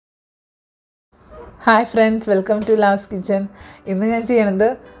Hi friends, welcome to Love's Kitchen. ഇന്ന് ഞാൻ ചെയ്യുന്നത്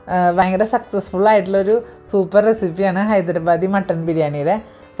ഭയങ്കര സക്സസ്ഫുൾ ആയിട്ടുള്ളൊരു സൂപ്പർ റെസിപ്പിയാണ് ഹൈദരാബാദി മട്ടൺ ബിരിയാണിയുടെ.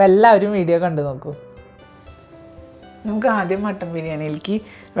 അപ്പോൾ എല്ലാവരും വീഡിയോ കണ്ടു നോക്കൂ. നമുക്ക് ആദ്യം മട്ടൺ ബിരിയാണിയിലേക്ക്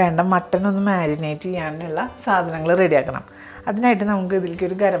വേണ്ട മട്ടൺ ഒന്ന് മാരിനേറ്റ് ചെയ്യാനുള്ള സാധനങ്ങൾ റെഡിയാക്കണം. അതിനായിട്ട് നമുക്ക് ഇതിലേക്ക്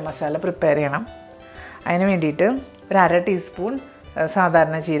ഒരു ഗരം മസാല പ്രിപ്പയർ ചെയ്യണം. അതിന് വേണ്ടിയിട്ട് ഒരു 1/2 ടീസ്പൂൺ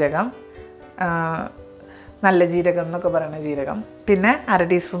സാധാരണ ജീരകം, നല്ല ജീരകം എന്നൊക്കെ പറയുന്ന ജീരകം, പിന്നെ 1/2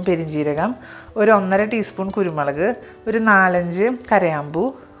 ടീസ്പൂൺ പെരിഞ്ജീരകം, ഒരു 1.5 ടീസ്പൂൺ കുരുമുളക്, ഒരു 4-5 കരയാമ്പൂ,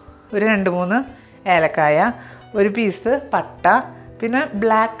 ഒരു 2-3 ഏലക്കായ, ഒരു പീസ് പട്ട, പിന്നെ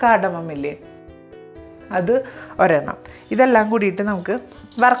ബ്ലാക്ക് കാർഡമം ഇല്ലേ അത് ഒരെണ്ണം. ഇതെല്ലാം കൂടിയിട്ട് നമുക്ക്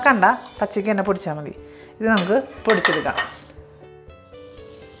വറക്കണ്ട, പച്ചയ്ക്ക് തന്നെ പൊടിച്ചാൽ മതി. ഇത് നമുക്ക് പൊടിച്ചെടുക്കാം.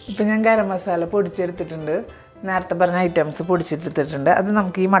 ഇപ്പം ഞാൻ ഗരം മസാല പൊടിച്ചെടുത്തിട്ടുണ്ട്. നേരത്തെ പറഞ്ഞ ഐറ്റംസ് പൊടിച്ചെടുത്തിട്ടുണ്ട്. അത്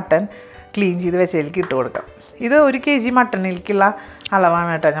നമുക്ക് ഈ മട്ടൺ ക്ലീൻ ചെയ്ത് വെച്ചതിലേക്ക് ഇട്ട് കൊടുക്കാം. ഇത് 1 kg മട്ടണിലേക്കുള്ള അളവാണ്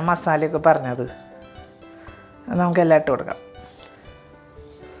കേട്ടോ ഞാൻ മസാലയൊക്കെ പറഞ്ഞത്. അത് നമുക്കെല്ലാം ഇട്ട് കൊടുക്കാം.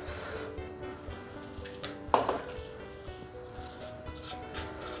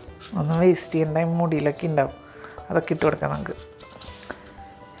 ഒന്നും വേസ്റ്റ് ചെയ്യേണ്ട, മുടിയിലൊക്കെ ഉണ്ടാവും, അതൊക്കെ ഇട്ട് കൊടുക്കാം നമുക്ക്.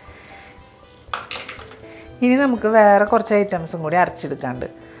 ഇനി നമുക്ക് വേറെ കുറച്ച് ഐറ്റംസും കൂടി അരച്ചെടുക്കാണ്ട്.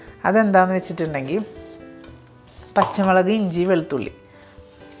 അതെന്താണെന്ന് വെച്ചിട്ടുണ്ടെങ്കിൽ പച്ചമുളക്, ഇഞ്ചി, വെളുത്തുള്ളി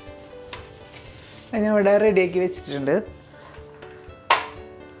ഞാൻ ഇവിടെ റെഡിയാക്കി വെച്ചിട്ടുണ്ട്.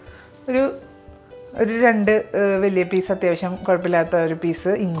 ഒരു 2 വലിയ പീസ്, അത്യാവശ്യം കുഴപ്പമില്ലാത്ത ഒരു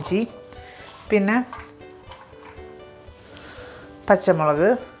പീസ് ഇഞ്ചി, പിന്നെ പച്ചമുളക്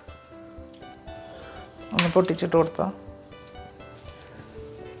ഒന്ന് പൊട്ടിച്ചിട്ട് കൊടുത്തോ.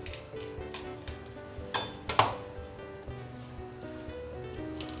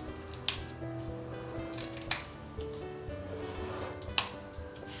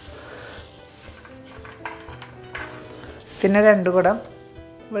 പിന്നെ 2 കുടം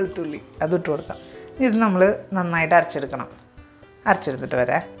വെളുത്തുള്ളി അതിട്ട് കൊടുക്കാം. ഇത് നമ്മൾ നന്നായിട്ട് അരച്ചെടുത്തിട്ട്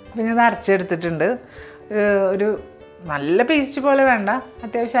വരാം. പിന്നെ ഇത് അരച്ചെടുത്തിട്ടുണ്ട്. ഒരു നല്ല പേസ്റ്റ് പോലെ വേണ്ട,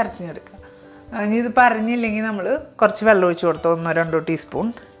 അത്യാവശ്യം അരച്ചെടുക്കാം. ഇനി ഇത് പറഞ്ഞില്ലെങ്കിൽ നമ്മൾ കുറച്ച് വെള്ളം ഒഴിച്ച് കൊടുത്തോ, 1-2 ടീസ്പൂൺ.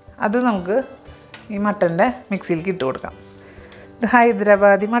 അത് നമുക്ക് ഈ മട്ടൻ്റെ മിക്സിയിലേക്ക് ഇട്ട് കൊടുക്കാം. ഇത്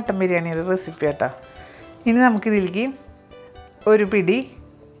ഹൈദരാബാദി മട്ടൻ ബിരിയാണിയുടെ റെസിപ്പി കേട്ടോ. ഇനി നമുക്കിതിലേക്ക് ഒരു പിടി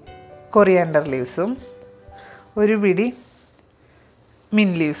കൊറിയാണ്ടർ ലീവ്സും ഒരു പിടി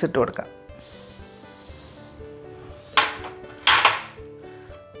മിൻറ്റ് ലീവ്സ് ഇട്ട് കൊടുക്കാം.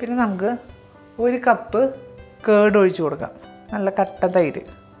 പിന്നെ നമുക്ക് 1 കപ്പ് കേർഡ് ഒഴിച്ച് കൊടുക്കാം, നല്ല കട്ട തൈര്.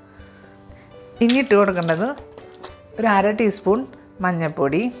 ഇനി ഇട്ട് കൊടുക്കേണ്ടത് ഒരു 1/2 ടീസ്പൂൺ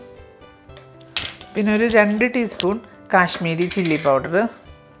മഞ്ഞൾപ്പൊടി, പിന്നെ ഒരു 2 ടീസ്പൂൺ കാശ്മീരി ചില്ലി പൗഡർ,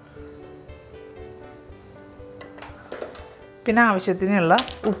 പിന്നെ ആവശ്യത്തിനുള്ള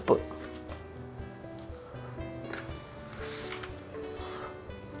ഉപ്പ്.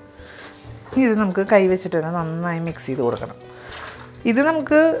 ഇത് നമുക്ക് കൈ വെച്ചിട്ട് തന്നെ നന്നായി മിക്സ് ചെയ്ത് കൊടുക്കണം. ഇത്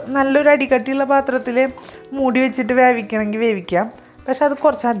നമുക്ക് നല്ലൊരു അടിക്കട്ടിയുള്ള പാത്രത്തിൽ മൂടി വെച്ചിട്ട് വേവിക്കണമെങ്കിൽ വേവിക്കാം, പക്ഷെ അത്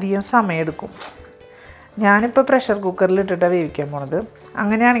കുറച്ചധികം സമയമെടുക്കും. ഞാനിപ്പോൾ പ്രഷർ കുക്കറിൽ ഇട്ടിട്ടാണ് വേവിക്കാൻ പോണത്.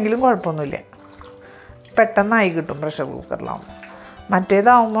 അങ്ങനെയാണെങ്കിലും കുഴപ്പമൊന്നുമില്ല, പെട്ടെന്നായി കിട്ടും പ്രഷർ കുക്കറിലാവുമ്പോൾ.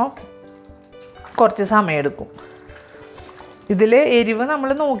 മറ്റേതാവുമ്പോൾ കുറച്ച് സമയമെടുക്കും. ഇതിൽ എരിവ് നമ്മൾ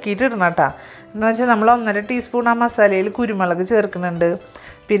നോക്കിയിട്ട് ഇടണം കേട്ടോ. എന്ന് വെച്ചാൽ നമ്മൾ 1.5 ടീസ്പൂൺ ആ മസാലയിൽ കുരുമുളക് ചേർക്കുന്നുണ്ട്,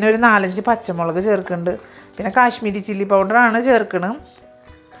 പിന്നെ ഒരു 4-5 പച്ചമുളക് ചേർക്കുന്നുണ്ട്, പിന്നെ കാശ്മീരി ചില്ലി പൗഡറാണ് ചേർക്കുന്നത്.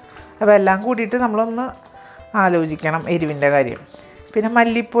 അപ്പോൾ എല്ലാം കൂടിയിട്ട് നമ്മളൊന്ന് ആലോചിക്കണം എരിവിൻ്റെ കാര്യം. പിന്നെ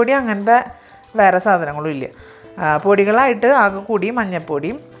മല്ലിപ്പൊടി അങ്ങനത്തെ വേറെ സാധനങ്ങളും ഇല്ല. പൊടികളായിട്ട് ആകെ കൂടി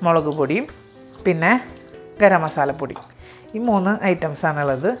മഞ്ഞൾപ്പൊടിയും മുളക് പൊടിയും പിന്നെ ഗരം മസാലപ്പൊടി, ഈ 3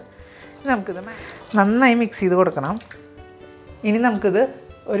 ഐറ്റംസാണുള്ളത്. നമുക്കിത് നന്നായി മിക്സ് ചെയ്ത് കൊടുക്കണം. ഇനി നമുക്കിത്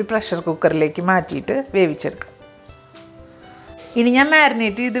ഒരു പ്രഷർ കുക്കറിലേക്ക് മാറ്റിയിട്ട് വേവിച്ചെടുക്കാം. ഇനി ഞാൻ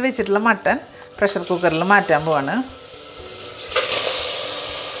മാരിനേറ്റ് ചെയ്ത് വെച്ചിട്ടുള്ള മട്ടൺ പ്രഷർ കുക്കറിൽ മാറ്റാൻ പോവാണ്.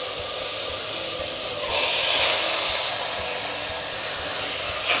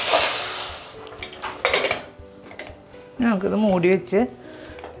 നമുക്കിത് മൂടി വെച്ച്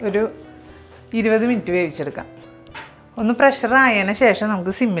ഒരു 20 മിനിറ്റ് വേവിച്ചെടുക്കാം. ഒന്ന് പ്രഷർ ആയതിന് ശേഷം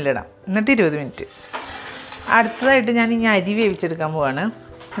നമുക്ക് സിമ്മിലിടാം, എന്നിട്ട് 20 മിനിറ്റ്. അടുത്തതായിട്ട് ഞാൻ ഇനി അരി വേവിച്ചെടുക്കാൻ പോവാണ്.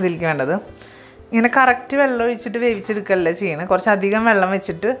 അതിലേക്ക് വേണ്ടത് ഇങ്ങനെ കറക്റ്റ് വെള്ളം ഒഴിച്ചിട്ട് വേവിച്ചെടുക്കല്ല ചെയ്യുന്നത്, കുറച്ചധികം വെള്ളം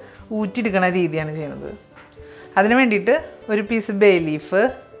വെച്ചിട്ട് ഊറ്റിയെടുക്കുന്ന രീതിയാണ് ചെയ്യുന്നത്. അതിന് വേണ്ടിയിട്ട് ഒരു പീസ് ബേ ലീഫ്,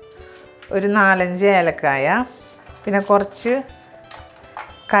 ഒരു 4-5 ഏലക്കായ, പിന്നെ കുറച്ച്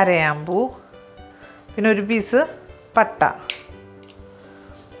കരയാമ്പൂ, പിന്നെ ഒരു പീസ് പട്ട,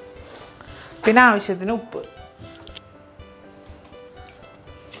 പിന്നെ ആവശ്യത്തിന് ഉപ്പ്.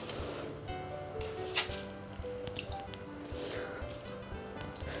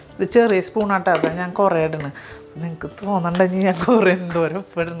 ഇത് ചെറിയ സ്പൂണാട്ടോ, അതാണ് ഞാൻ കുറേ ഇടണം. നിങ്ങൾക്ക് തോന്നണ്ടെങ്കിൽ ഞാൻ കുറേ എന്തോരം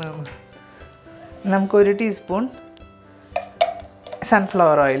ഉപ്പ് ഇടണമെന്ന്. നമുക്കൊരു ടീസ്പൂൺ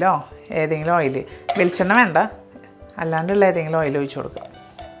സൺഫ്ലവർ ഓയിലോ ഏതെങ്കിലും ഓയിൽ, വെളിച്ചെണ്ണ വേണ്ട, അല്ലാണ്ടുള്ള ഏതെങ്കിലും ഓയിൽ ഒഴിച്ച് കൊടുക്കുക.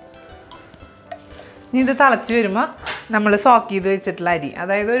 ഇനി ഇത് തിളച്ച് വരുമ്പോൾ നമ്മൾ സോക്ക് ചെയ്ത് വെച്ചിട്ടുള്ള അരി,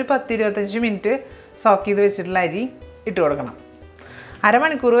 അതായത് ഒരു 10-25 മിനിറ്റ് സോക്ക് ചെയ്ത് വെച്ചിട്ടുള്ള അരി ഇട്ട് കൊടുക്കണം.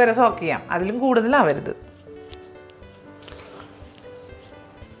 അരമണിക്കൂർ വരെ സോക്ക് ചെയ്യാം, അതിലും കൂടുതലാവരുത്.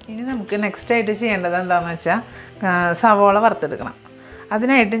 ഇനി നമുക്ക് നെക്സ്റ്റ് ആയിട്ട് ചെയ്യേണ്ടത് എന്താണെന്ന് വെച്ചാൽ സവോള വറുത്തെടുക്കണം.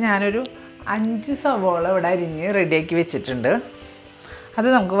 അതിനായിട്ട് ഞാനൊരു 5 സവോള ഇവിടെ അരിഞ്ഞ് റെഡിയാക്കി വെച്ചിട്ടുണ്ട്. അത്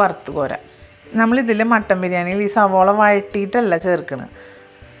നമുക്ക് വറുത്ത് കോരാം. നമ്മളിതിൽ മട്ടൻ ബിരിയാണിയിൽ ഈ സവോള വഴറ്റിയിട്ടല്ല ചേർക്കുന്നത്.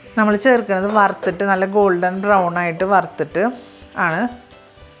 നമ്മൾ ചേർക്കുന്നത് വറുത്തിട്ട് നല്ല ഗോൾഡൻ ബ്രൗൺ ആയിട്ട് വറുത്തിട്ട് ആണ്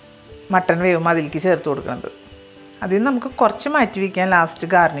മട്ടൻ വേവുമ്പോൾ അതിലേക്ക് ചേർത്ത് കൊടുക്കുന്നത്. അതിൽ നിന്ന് നമുക്ക് കുറച്ച് മാറ്റി വയ്ക്കാം ലാസ്റ്റ്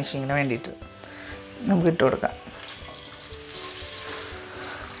ഗാർണിഷിങ്ങിന് വേണ്ടിയിട്ട്. നമുക്ക് ഇട്ട് കൊടുക്കാം.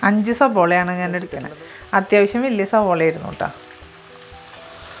 5 സവോളയാണ് ഞാൻ എടുക്കുന്നത്. അത്യാവശ്യം വലിയ സവോളയായിരുന്നു കേട്ടോ.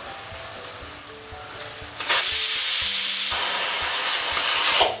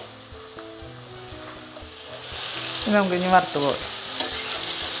 ഇത് നമുക്കിനി വറുത്ത് പോകാം.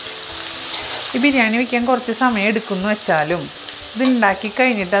 ഈ ബിരിയാണി വയ്ക്കാൻ കുറച്ച് സമയം എടുക്കുമെന്ന് വെച്ചാലും ഇത് ഉണ്ടാക്കി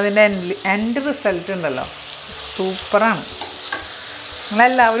കഴിഞ്ഞിട്ട് അതിൻ്റെ എൻഡ് റിസൾട്ട് ഉണ്ടല്ലോ, സൂപ്പറാണ്.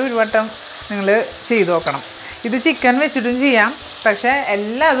 നിങ്ങളെല്ലാവരും ഒരു വട്ടം നിങ്ങൾ ചെയ്ത് നോക്കണം. ഇത് ചിക്കൻ വെച്ചിട്ടും ചെയ്യാം, പക്ഷേ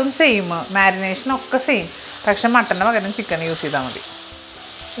എല്ലാതും സെയിം, മാരിനേഷനൊക്കെ സെയിം. പക്ഷേ മട്ടൻ്റെ പകരം ചിക്കൻ യൂസ് ചെയ്താൽ മതി.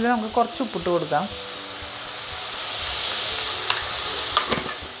 ഇത് നമുക്ക് കുറച്ച് ഉപ്പിട്ട് കൊടുക്കാം.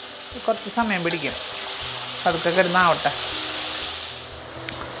 കുറച്ച് സമയം പിടിക്കും, അതൊക്കെ കിടന്നാവട്ടെ.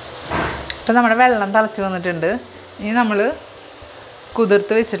 ഇപ്പം നമ്മുടെ വെള്ളം തിളച്ച് വന്നിട്ടുണ്ട്. ഇനി നമ്മൾ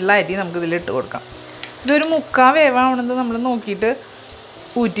കുതിർത്ത് വെച്ചിട്ടുള്ള അരി നമുക്കിതിലിട്ട് കൊടുക്കാം. ഇതൊരു 3/4 വേവാവണമെന്ന് നമ്മൾ നോക്കിയിട്ട്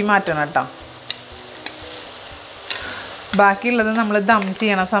ഊറ്റി മാറ്റണം കേട്ടോ. ബാക്കിയുള്ളത് നമ്മൾ ദം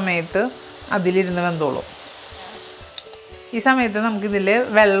ചെയ്യണ സമയത്ത് അതിലിരുന്ന് വെന്തോളും. ഈ സമയത്ത് നമുക്കിതിൽ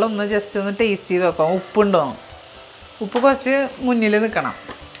വെള്ളം ഒന്ന് ജസ്റ്റ് ഒന്ന് ടേസ്റ്റ് ചെയ്ത് നോക്കാം, ഉപ്പുണ്ടോ. ഉപ്പ് കുറച്ച് മുന്നിൽ നിൽക്കണം,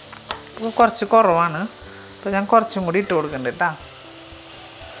 ഉപ്പ് കുറച്ച് കുറവാണ്. അപ്പോൾ ഞാൻ കുറച്ചും കൂടി ഇട്ട് കൊടുക്കുന്നുണ്ട് കേട്ടോ.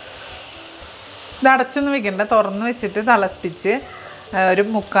 ഇത് അടച്ചൊന്നും വെക്കണ്ട, തുറന്ന് വെച്ചിട്ട് തിളപ്പിച്ച് ഒരു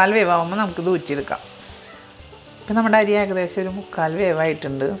 3/4 വേവാകുമ്പോൾ നമുക്കിത് ഊറ്റിയെടുക്കാം. ഇപ്പം നമ്മുടെ അരി ഏകദേശം ഒരു 3/4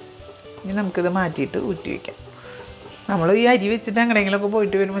 വേവായിട്ടുണ്ട്. ഇനി നമുക്കിത് മാറ്റിയിട്ട് ഊറ്റി വയ്ക്കാം. നമ്മൾ ഈ അരി വെച്ചിട്ട് എങ്ങനെയെങ്കിലുമൊക്കെ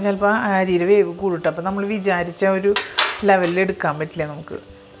പോയിട്ട് വരുമ്പോൾ ചിലപ്പോൾ അരിയുടെ വേവ് കൂടിട്ട്, അപ്പോൾ നമ്മൾ വിചാരിച്ച ഒരു ലെവലിൽ എടുക്കാൻ പറ്റില്ല. നമുക്ക്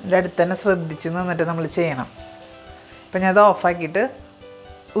ഇതിൻ്റെ അടുത്ത് തന്നെ ശ്രദ്ധിച്ച് നിന്നിട്ട് നമ്മൾ ചെയ്യണം. അപ്പം ഞാൻ അത് ഓഫാക്കിയിട്ട്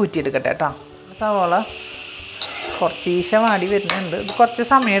ഊറ്റിയെടുക്കട്ടെ കേട്ടോ. സവോള കുറച്ച് ഈശ വാടി വരുന്നുണ്ട്. ഇത് കുറച്ച്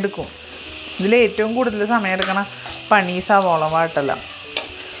സമയം എടുക്കും. ഇതിൽ ഏറ്റവും കൂടുതൽ സമയം എടുക്കണ പണി സവോള വാട്ടല്ല.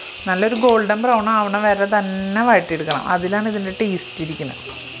 നല്ലൊരു ഗോൾഡൻ ബ്രൗൺ ആവണ വരെ തന്നെ വഴറ്റിയെടുക്കണം. അതിലാണ് ഇതിൻ്റെ ടേസ്റ്റ് ഇരിക്കുന്നത്.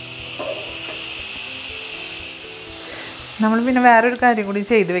 നമ്മൾ പിന്നെ വേറൊരു കാര്യം കൂടി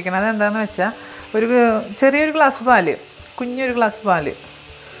ചെയ്ത് വെക്കണം. അതെന്താണെന്ന് വെച്ചാൽ ഒരു ചെറിയൊരു ഗ്ലാസ് പാല്, കുഞ്ഞൊരു ഗ്ലാസ് പാല്,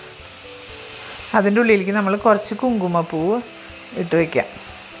 അതിൻ്റെ ഉള്ളിലേക്ക് നമ്മൾ കുറച്ച് കുങ്കുമപ്പൂവ് ഇട്ട് വയ്ക്കാം.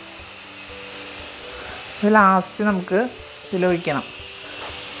 ഇത് ലാസ്റ്റ് നമുക്ക് ഇതിലൊഴിക്കണം.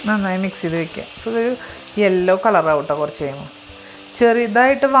 നന്നായി മിക്സ് ചെയ്ത് വയ്ക്കുക. അപ്പോൾ ഇതൊരു യെല്ലോ കളറാവും കേട്ടോ. കുറച്ച് കഴിയുമ്പോൾ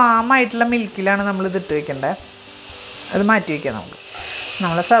ചെറുതായിട്ട് വാമായിട്ടുള്ള മിൽക്കിലാണ് നമ്മൾ ഇതിട്ട് വയ്ക്കേണ്ടത്. അത് മാറ്റി വയ്ക്കാം.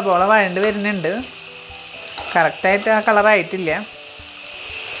 നമ്മളെ സവോള വഴണ്ട് വരുന്നുണ്ട്. കറക്റ്റായിട്ട് ആ കളറായിട്ടില്ല,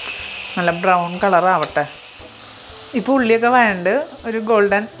 നല്ല ബ്രൗൺ കളറാവട്ടെ. ഇപ്പോൾ ഉള്ളിയൊക്കെ വഴണ്ട് ഒരു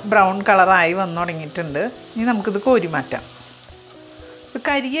ഗോൾഡൻ ബ്രൗൺ കളറായി വന്നു തുടങ്ങിയിട്ടുണ്ട്. ഇനി നമുക്കിത് കോരി മാറ്റാം. ഇത്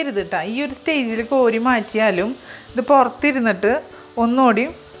കരിയരുത് കേട്ടോ. ഈ ഒരു സ്റ്റേജിൽ കോരി മാറ്റിയാലും ഇത് പുറത്തിരുന്നിട്ട്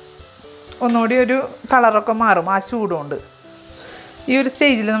ഒന്നുകൂടി ഒരു കളറൊക്കെ മാറും ആ ചൂടുകൊണ്ട്. ഈ ഒരു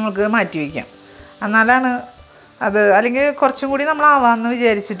സ്റ്റേജിൽ നമുക്ക് മാറ്റി വയ്ക്കാം. എന്നാലാണ് അത്, അല്ലെങ്കിൽ കുറച്ചും കൂടി നമ്മൾ ആവാമെന്ന്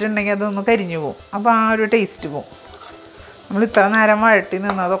വിചാരിച്ചിട്ടുണ്ടെങ്കിൽ അതൊന്ന് കരിഞ്ഞു പോവും. അപ്പോൾ ആ ഒരു ടേസ്റ്റ് പോവും. നമ്മൾ ഇത്ര നേരം വഴട്ടി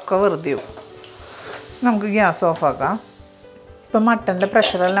നിന്നതൊക്കെ വെറുതെ പോവും. നമുക്ക് ഗ്യാസ് ഓഫാക്കാം. ഇപ്പം മട്ടൻ്റെ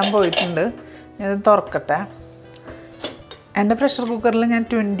പ്രഷറെല്ലാം പോയിട്ടുണ്ട്. ഇത് തുറക്കട്ടെ. എൻ്റെ പ്രഷർ കുക്കറിൽ ഞാൻ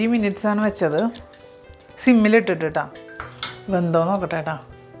 20 മിനിറ്റ്സാണ് വെച്ചത്, സിമ്മിലിട്ടിട്ട് കേട്ടോ. വെന്തോ നോക്കട്ടെ കേട്ടോ.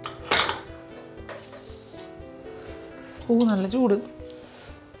 നല്ല ചൂട്.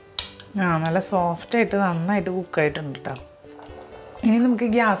 നല്ല സോഫ്റ്റായിട്ട് നന്നായിട്ട് കുക്കായിട്ടുണ്ട് കേട്ടോ. ഇനി നമുക്ക്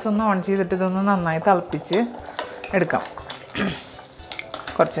ഗ്യാസ് ഒന്ന് ഓൺ ചെയ്തിട്ട് ഇതൊന്ന് നന്നായി തിളപ്പിച്ച് എടുക്കാം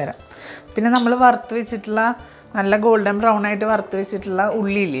കുറച്ച് നേരം. പിന്നെ നമ്മൾ വറുത്ത് വെച്ചിട്ടുള്ള നല്ല ഗോൾഡൻ ബ്രൗൺ ആയിട്ട് വറുത്ത് വെച്ചിട്ടുള്ള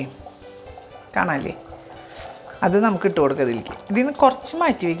ഉള്ളിയില്ലേ, കാണാല്ലേ, അത് നമുക്ക് ഇട്ട് കൊടുക്കുക ഇതിലേക്ക്. ഇതിൽ നിന്ന് കുറച്ച്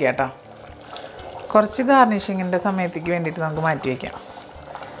മാറ്റി വയ്ക്കാം കേട്ടോ. കുറച്ച് ഗാർണിഷിങ്ങിൻ്റെ സമയത്തേക്ക് വേണ്ടിയിട്ട് നമുക്ക് മാറ്റി വയ്ക്കാം.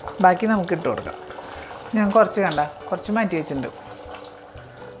 ബാക്കി നമുക്ക് ഇട്ട് കൊടുക്കാം. ഞാൻ കുറച്ച് മാറ്റി വെച്ചിട്ടുണ്ട്.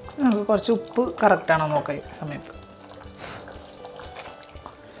 നമുക്ക് കുറച്ച് ഉപ്പ് കറക്റ്റാണോ നോക്കാം. ഈ സമയത്ത്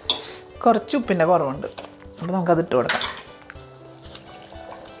കുറച്ച് ഉപ്പിൻ്റെ കുറവുണ്ട്, അപ്പോൾ നമുക്കത് ഇട്ട് കൊടുക്കാം.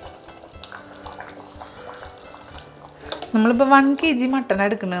 നമ്മളിപ്പോൾ 1 kg മട്ടൺ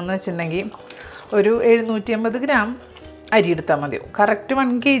എടുക്കണമെന്ന് വെച്ചിട്ടുണ്ടെങ്കിൽ ഒരു 750 ഗ്രാം അരി എടുത്താൽ മതിയോ. കറക്റ്റ്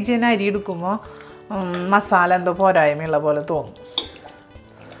 1 kg തന്നെ അരി എടുക്കുമ്പോൾ മസാല എന്തോ പോരായ്മയുള്ള പോലെ തോന്നും.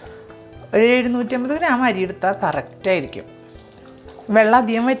 ഒരു 750 ഗ്രാം അരി എടുത്താൽ കറക്റ്റായിരിക്കും. വെള്ളം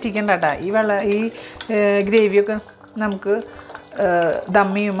അധികം വറ്റിക്കണ്ട കേട്ടോ. ഈ ഗ്രേവിയൊക്കെ നമുക്ക് ദം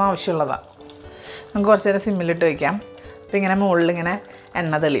ചെയ്യുമ്പോൾ ആവശ്യമുള്ളതാണ്. നമുക്ക് കുറച്ച് നേരം സിമ്മിലിട്ട് വയ്ക്കാം. അപ്പോൾ ഇങ്ങനെ മുകളിലിങ്ങനെ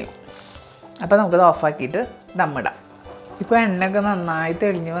എണ്ണ തെളിയും. അപ്പോൾ നമുക്കത് ഓഫാക്കിയിട്ട് ദമ്മിടാം. ഇപ്പോൾ എണ്ണയൊക്കെ നന്നായി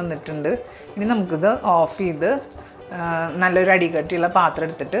തെളിഞ്ഞ് വന്നിട്ടുണ്ട്. ഇനി നമുക്കിത് ഓഫ് ചെയ്ത് നല്ലൊരു അടികട്ടിയുള്ള പാത്രം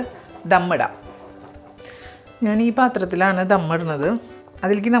എടുത്തിട്ട് ദമ്മിടാം. ഞാൻ ഈ പാത്രത്തിലാണ് ദമ്മിടുന്നത്.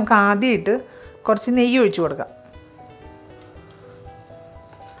 അതിലേക്ക് നമുക്ക് ആദ്യമായിട്ട് കുറച്ച് നെയ്യ് ഒഴിച്ച് കൊടുക്കാം.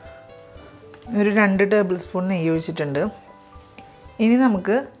 ഒരു 2 ടേബിൾ സ്പൂൺ നെയ്യ് ഒഴിച്ചിട്ടുണ്ട്. ഇനി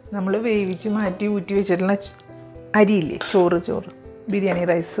നമുക്ക് നമ്മൾ വേവിച്ച് മാറ്റി ഊറ്റി വെച്ചിട്ടുള്ള അരിയില്ലേ, ചോറ് ബിരിയാണി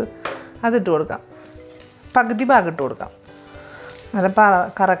റൈസ്, അതിട്ട് കൊടുക്കാം. പകുതി ഭാഗം ഇട്ട് കൊടുക്കാം. നല്ല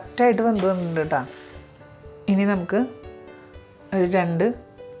കറക്റ്റായിട്ട് വെന്ത് വന്നിട്ടുണ്ട് കേട്ടോ. ഇനി നമുക്ക് ഒരു 2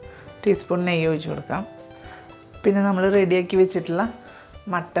 ടീസ്പൂൺ നെയ്യ് ഒഴിച്ച് കൊടുക്കാം. പിന്നെ നമ്മൾ റെഡിയാക്കി വെച്ചിട്ടുള്ള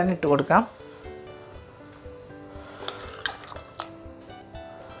മട്ടൻ ഇട്ട് കൊടുക്കാം.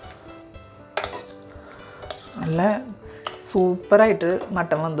 നല്ല സൂപ്പറായിട്ട്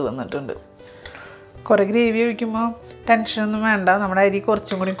മട്ടൻ വെന്ത് വന്നിട്ടുണ്ട്. കുറേ ഗ്രേവി ഒഴിക്കുമ്പോൾ ടെൻഷനൊന്നും വേണ്ട. നമ്മുടെ അരി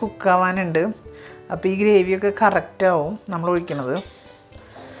കുറച്ചും കൂടി കുക്കാവാനുണ്ട്. അപ്പോൾ ഈ ഗ്രേവിയൊക്കെ കറക്റ്റാവും നമ്മൾ ഒഴിക്കണത്.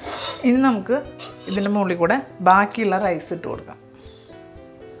 ഇനി നമുക്ക് ഇതിൻ്റെ മുകളിൽ കൂടെ ബാക്കിയുള്ള റൈസ് ഇട്ട് കൊടുക്കാം.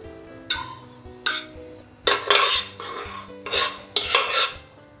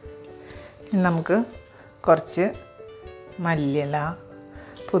 ഇനി നമുക്ക് കുറച്ച് മല്ലിയില,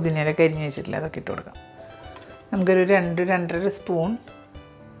 പുതിനയിലൊക്കെ അരിഞ്ഞ് വെച്ചിട്ടില്ല, അതൊക്കെ ഇട്ട് കൊടുക്കാം. നമുക്കൊരു 2-2.5 സ്പൂൺ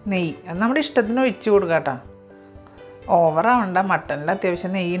നെയ്യ്, അത് നമ്മുടെ ഇഷ്ടത്തിന് ഒഴിച്ച് കൊടുക്കാം കേട്ടോ. ഓവറാവണ്ട, മട്ടനിൽ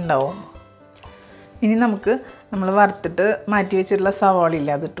അത്യാവശ്യം നെയ്യ് ഉണ്ടാവും. ഇനി നമുക്ക് നമ്മൾ വറുത്തിട്ട് മാറ്റി വെച്ചിട്ടുള്ള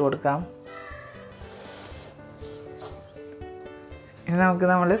സവാളയില്ല, അതിട്ട് കൊടുക്കാം. ഇനി നമുക്ക്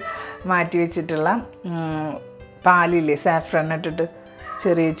നമ്മൾ മാറ്റി വെച്ചിട്ടുള്ള പാലില്ലേ, സാഫ്രൺ ഇട്ടിട്ട്,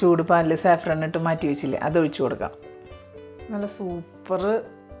 ചെറിയ ചൂട് പാലിൽ സാഫ്രൺ ഇട്ട് മാറ്റി വെച്ചില്ലേ, അത് ഒഴിച്ച് കൊടുക്കാം. നല്ല സൂപ്പർ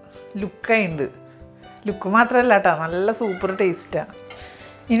ലുക്കായിട്ടുണ്ട്. ലുക്ക് മാത്രമല്ല കേട്ടോ, നല്ല സൂപ്പർ ടേസ്റ്റാണ്.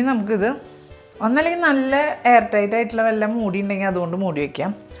 ഇനി നമുക്കിത് ഒന്നല്ലെങ്കിൽ നല്ല എയർ ടൈറ്റ് ആയിട്ടുള്ള വല്ല മൂടി ഉണ്ടെങ്കിൽ അതുകൊണ്ട് മൂടി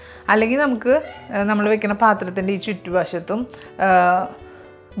വയ്ക്കാം. അല്ലെങ്കിൽ നമുക്ക് നമ്മൾ വെക്കുന്ന പാത്രത്തിൻ്റെ ഈ ചുറ്റുവശത്തും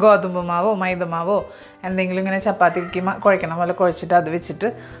ഗോതമ്പ് മാവോ മൈദമാവോ എന്തെങ്കിലും ഇങ്ങനെ ചപ്പാത്തിക്ക് കുഴക്കണ പോലെ കുഴച്ചിട്ട് അത് വെച്ചിട്ട്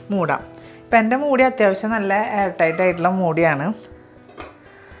മൂടാം. ഇപ്പം എൻ്റെ മൂടി അത്യാവശ്യം നല്ല എയർ ടൈറ്റ് ആയിട്ടുള്ള മൂടിയാണ്.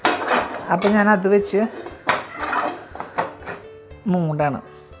 അപ്പോൾ ഞാനത് വെച്ച് മൂടാണ്.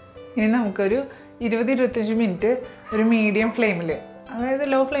 ഇനി നമുക്കൊരു 20-25 മിനിറ്റ് ഒരു മീഡിയം ഫ്ലെയിമിൽ, അതായത്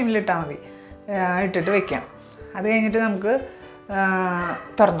ലോ ഫ്ലെയിമിൽ ഇട്ടാൽ മതി, ഇട്ടിട്ട് വെക്കാം. അത് കഴിഞ്ഞിട്ട് നമുക്ക്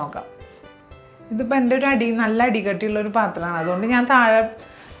തുറന്ന് നോക്കാം. ഇതിപ്പോൾ എൻ്റെ ഒരു നല്ല അടികട്ടിയുള്ളൊരു പാത്രമാണ്, അതുകൊണ്ട് ഞാൻ താഴെ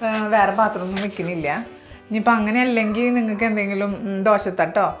വേറെ പാത്രമൊന്നും വെക്കുന്നില്ല. ഇനിയിപ്പോൾ അങ്ങനെ അല്ലെങ്കിൽ നിങ്ങൾക്ക് എന്തെങ്കിലും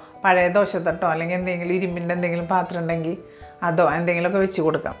ദോശത്തട്ടോ, പഴയ ദോശത്തട്ടോ, അല്ലെങ്കിൽ എന്തെങ്കിലും ഇരുമ്പിൻ്റെ എന്തെങ്കിലും പാത്രം ഉണ്ടെങ്കിൽ അതോ എന്തെങ്കിലുമൊക്കെ വെച്ച്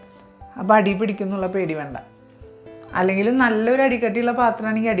കൊടുക്കാം. അപ്പോൾ അടി പിടിക്കുന്നുള്ള പേടി വേണ്ട. അല്ലെങ്കിൽ നല്ലൊരു അടികട്ടിയുള്ള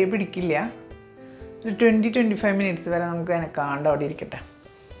പാത്രമാണെങ്കിൽ അടി പിടിക്കില്ല. ഒരു 20-25 മിനിറ്റ്സ് വരെ നമുക്ക് എനക്കാണ്ട് അവിടെ ഇരിക്കട്ടെ.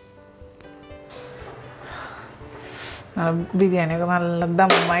 ബിരിയാണിയൊക്കെ നല്ല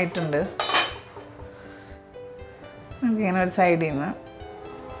ദമ്മായിട്ടുണ്ട്. നമുക്കിങ്ങനെ ഒരു സൈഡിൽ നിന്ന്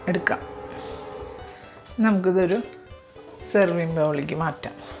എടുക്കാം. നമുക്കിതൊരു സെർവിങ് ബൗളിലേക്ക്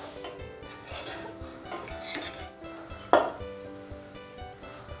മാറ്റാം.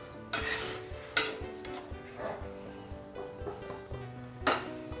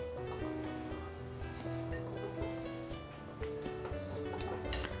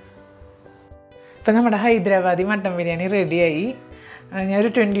 ഇപ്പം നമ്മുടെ ഹൈദരാബാദി മട്ടൻ ബിരിയാണി റെഡിയായി. ഞാനൊരു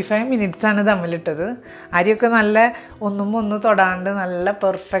 25 മിനിറ്റ്സാണ് ദമ്മിലിട്ടത്. അരിയൊക്കെ നല്ല ഒന്നും തൊടാണ്ട് നല്ല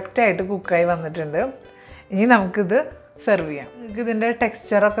പെർഫെക്റ്റായിട്ട് കുക്കായി വന്നിട്ടുണ്ട്. ഇനി നമുക്കിത് സെർവ് ചെയ്യാം. നിങ്ങൾക്ക് ഇതിൻ്റെ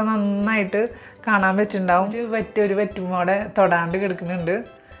ടെക്സ്ചറൊക്കെ നന്നായിട്ട് കാണാൻ പറ്റുന്നുണ്ടാവും. ഒരു വറ്റുമോടെ തൊടാണ്ട് കിടക്കുന്നുണ്ട്.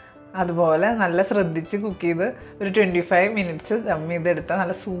 അതുപോലെ നല്ല ശ്രദ്ധിച്ച് കുക്ക് ചെയ്ത് ഒരു 25 മിനിറ്റ്സ് ദം ചെയ്തെടുത്താൽ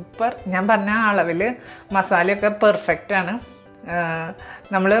നല്ല സൂപ്പർ. ഞാൻ പറഞ്ഞ അളവിൽ മസാലയൊക്കെ പെർഫെക്റ്റാണ്.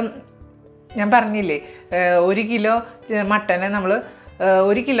 ഞാൻ പറഞ്ഞില്ലേ, 1 കിലോ മട്ടനെ നമ്മൾ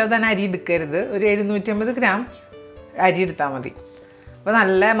 1 കിലോ തന്നെ അരി എടുക്കരുത്, ഒരു 750 ഗ്രാം അരി എടുത്താൽ മതി. അപ്പോൾ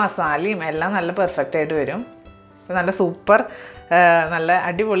നല്ല മസാലയും എല്ലാം നല്ല പെർഫെക്റ്റായിട്ട് വരും. അപ്പോൾ നല്ല സൂപ്പർ നല്ല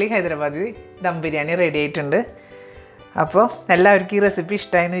അടിപൊളി ഹൈദരാബാദി ദം ബിരിയാണി റെഡി ആയിട്ടുണ്ട്. അപ്പോൾ എല്ലാവർക്കും ഈ റെസിപ്പി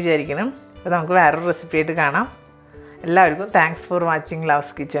ഇഷ്ടമായെന്ന് വിചാരിക്കണം. അപ്പോൾ നമുക്ക് വേറൊരു റെസിപ്പി ആയിട്ട് കാണാം. എല്ലാവർക്കും thanks for watching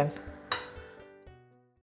loves kitchen.